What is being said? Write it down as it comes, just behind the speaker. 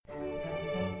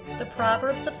The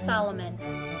Proverbs of Solomon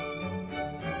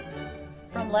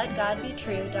from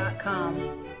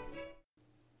LetGodBetrue.com.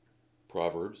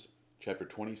 Proverbs chapter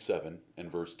 27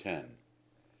 and verse 10.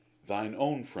 Thine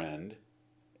own friend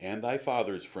and thy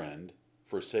father's friend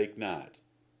forsake not,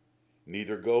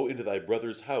 neither go into thy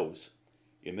brother's house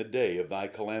in the day of thy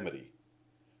calamity.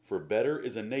 For better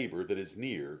is a neighbor that is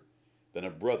near than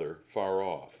a brother far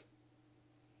off.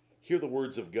 Hear the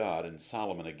words of God and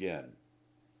Solomon again.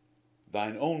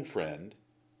 Thine own friend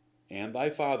and thy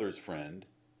father's friend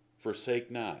forsake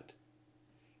not,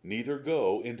 neither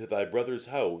go into thy brother's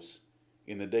house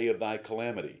in the day of thy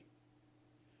calamity.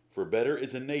 For better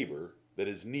is a neighbor that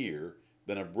is near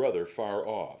than a brother far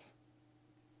off.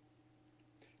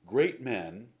 Great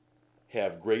men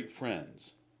have great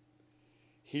friends.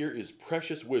 Here is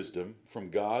precious wisdom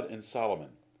from God and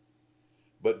Solomon.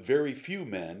 But very few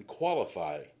men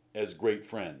qualify as great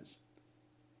friends.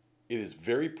 It is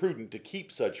very prudent to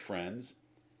keep such friends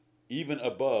even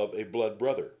above a blood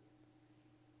brother.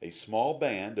 A small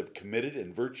band of committed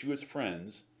and virtuous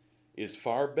friends is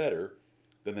far better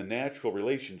than the natural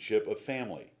relationship of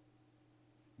family.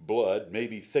 Blood may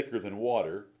be thicker than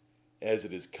water, as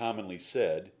it is commonly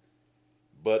said,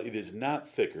 but it is not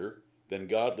thicker than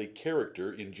godly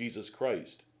character in Jesus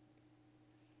Christ.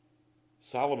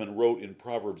 Solomon wrote in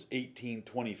Proverbs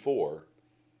 18:24,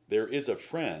 "There is a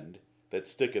friend that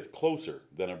sticketh closer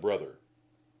than a brother."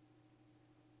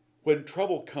 When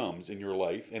trouble comes in your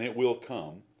life, and it will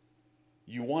come,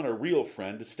 you want a real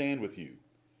friend to stand with you,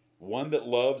 one that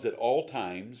loves at all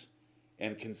times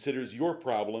and considers your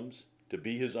problems to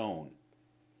be his own.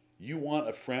 You want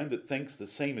a friend that thinks the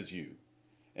same as you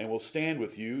and will stand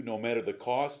with you no matter the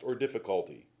cost or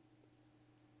difficulty.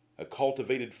 A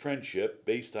cultivated friendship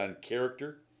based on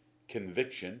character,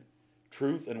 conviction,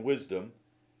 truth, and wisdom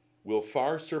will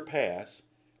far surpass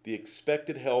the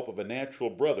expected help of a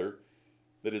natural brother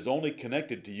that is only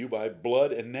connected to you by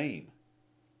blood and name.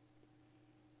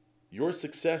 Your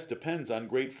success depends on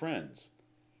great friends,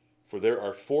 for there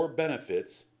are 4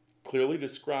 benefits clearly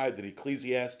described in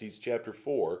Ecclesiastes chapter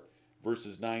 4,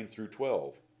 verses 9 through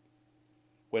 12.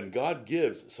 When God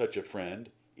gives such a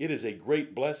friend, it is a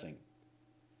great blessing.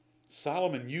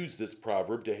 Solomon used this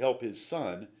proverb to help his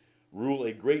son rule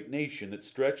a great nation that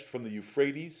stretched from the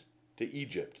Euphrates to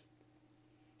Egypt.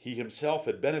 He himself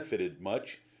had benefited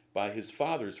much by his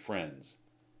father's friends.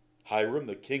 Hiram,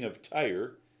 the king of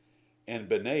Tyre, and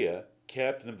Benaiah,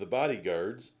 captain of the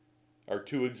bodyguards, are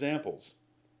 2 examples.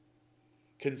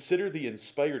 Consider the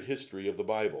inspired history of the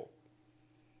Bible.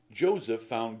 Joseph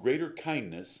found greater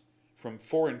kindness from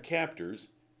foreign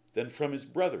captors than from his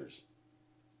brothers.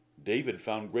 David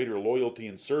found greater loyalty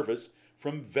and service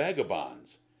from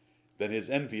vagabonds than his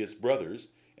envious brothers,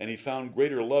 and he found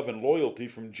greater love and loyalty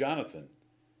from Jonathan,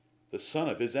 the son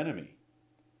of his enemy.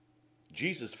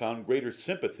 Jesus found greater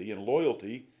sympathy and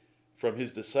loyalty from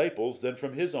his disciples than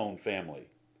from his own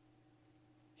family.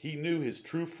 He knew his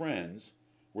true friends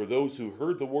were those who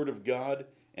heard the word of God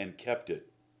and kept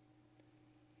it.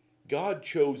 God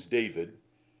chose David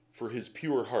for his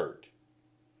pure heart.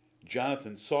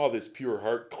 Jonathan saw this pure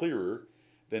heart clearer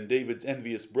than David's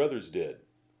envious brothers did.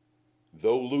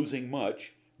 Though losing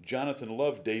much, Jonathan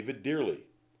loved David dearly.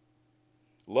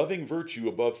 Loving virtue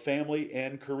above family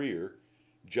and career,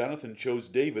 Jonathan chose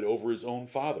David over his own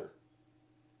father.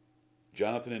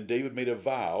 Jonathan and David made a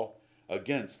vow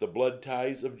against the blood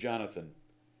ties of Jonathan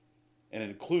and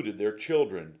included their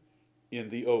children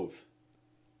in the oath.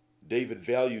 David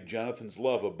valued Jonathan's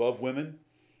love above women,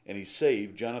 and he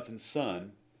saved Jonathan's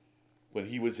son when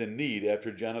he was in need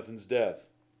after Jonathan's death.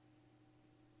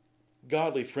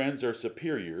 Godly friends are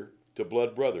superior to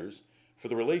blood brothers, for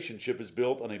the relationship is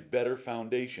built on a better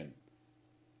foundation.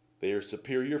 They are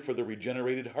superior for the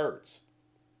regenerated hearts,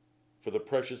 for the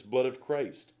precious blood of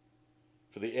Christ,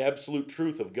 for the absolute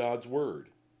truth of God's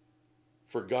word,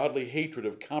 for godly hatred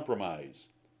of compromise,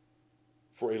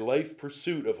 for a life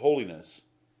pursuit of holiness,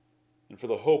 and for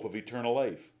the hope of eternal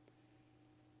life.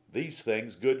 These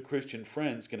things good Christian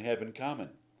friends can have in common.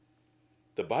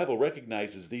 The Bible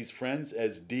recognizes these friends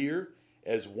as dear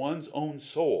as one's own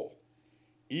soul,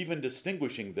 even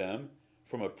distinguishing them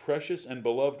from a precious and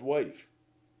beloved wife.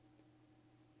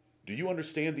 Do you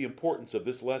understand the importance of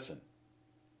this lesson?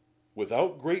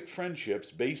 Without great friendships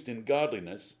based in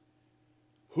godliness,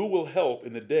 who will help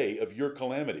in the day of your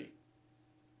calamity?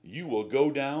 You will go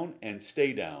down and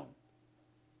stay down.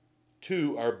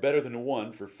 2 are better than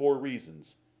 1 for 4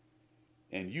 reasons,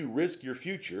 and you risk your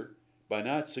future by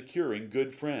not securing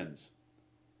good friends.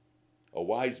 A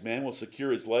wise man will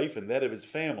secure his life and that of his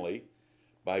family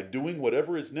by doing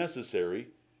whatever is necessary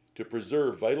to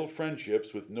preserve vital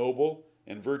friendships with noble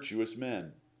and virtuous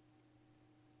men.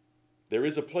 There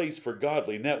is a place for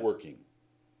godly networking.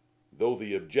 Though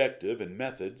the objective and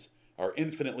methods are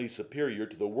infinitely superior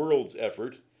to the world's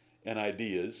effort and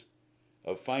ideas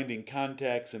of finding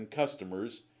contacts and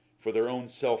customers for their own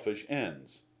selfish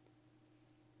ends.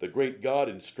 The great God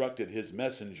instructed his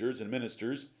messengers and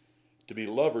ministers to be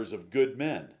lovers of good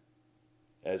men,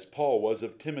 as Paul was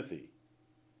of Timothy.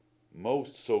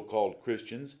 Most so-called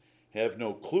Christians have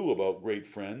no clue about great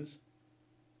friends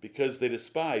because they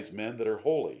despise men that are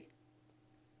holy.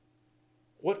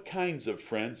 What kinds of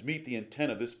friends meet the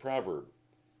intent of this proverb?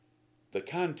 The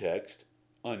context,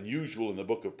 unusual in the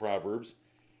book of Proverbs,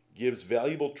 gives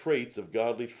valuable traits of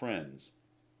godly friends.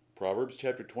 Proverbs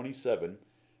chapter 27,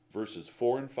 verses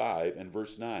 4 and 5 and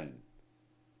verse 9.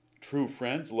 True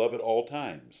friends love at all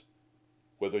times,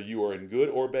 whether you are in good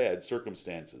or bad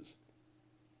circumstances.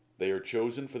 They are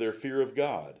chosen for their fear of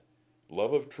God,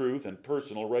 love of truth, and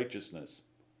personal righteousness.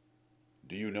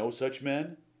 Do you know such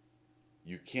men?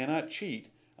 You cannot cheat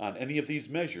on any of these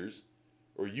measures,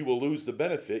 or you will lose the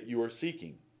benefit you are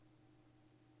seeking.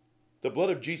 The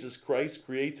blood of Jesus Christ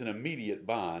creates an immediate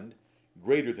bond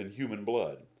greater than human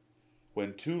blood,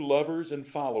 when two lovers and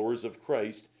followers of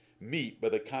Christ meet by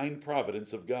the kind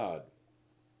providence of God.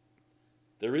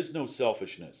 There is no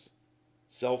selfishness,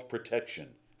 self-protection,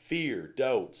 fear,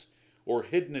 doubts, or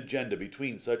hidden agenda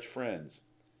between such friends.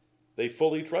 They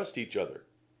fully trust each other,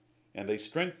 and they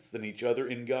strengthen each other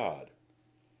in God,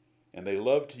 and they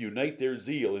love to unite their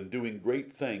zeal in doing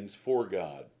great things for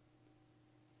God.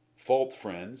 False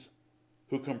friends,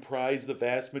 who comprise the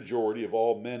vast majority of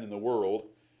all men in the world,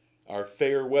 are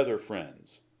fair weather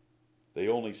friends. They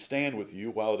only stand with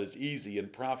you while it is easy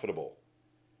and profitable.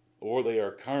 Or they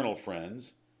are carnal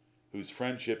friends, whose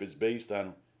friendship is based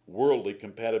on worldly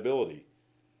compatibility.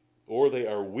 Or they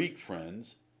are weak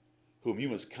friends, whom you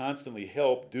must constantly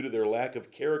help due to their lack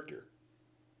of character.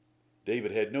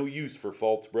 David had no use for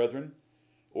false brethren,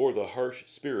 or the harsh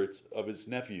spirits of his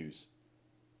nephews.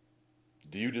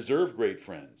 Do you deserve great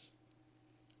friends?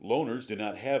 Loners do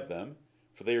not have them,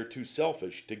 for they are too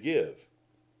selfish to give.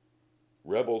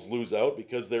 Rebels lose out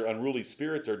because their unruly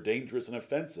spirits are dangerous and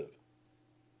offensive.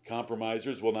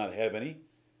 Compromisers will not have any,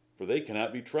 for they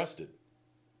cannot be trusted.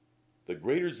 The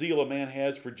greater zeal a man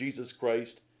has for Jesus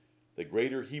Christ, the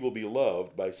greater he will be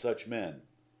loved by such men.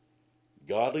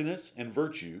 Godliness and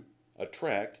virtue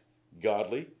attract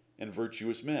godly and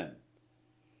virtuous men,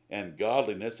 and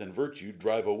godliness and virtue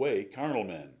drive away carnal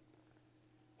men.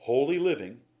 Holy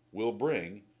living will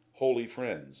bring holy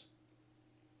friends.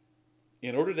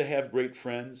 In order to have great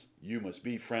friends, you must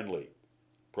be friendly.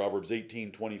 Proverbs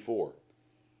 18:24.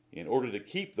 In order to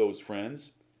keep those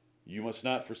friends, you must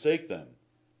not forsake them.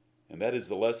 And that is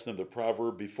the lesson of the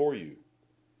proverb before you.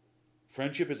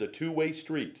 Friendship is a two-way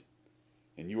street,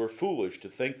 and you are foolish to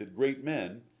think that great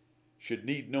men should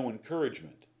need no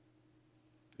encouragement.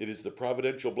 It is the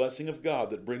providential blessing of God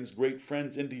that brings great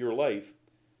friends into your life,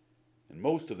 and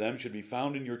most of them should be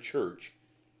found in your church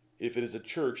if it is a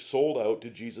church sold out to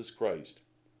Jesus Christ.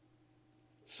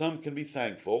 Some can be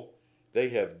thankful they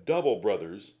have double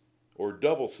brothers or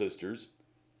double sisters,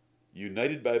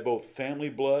 united by both family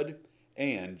blood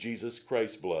and Jesus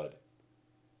Christ's blood.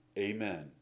 Amen.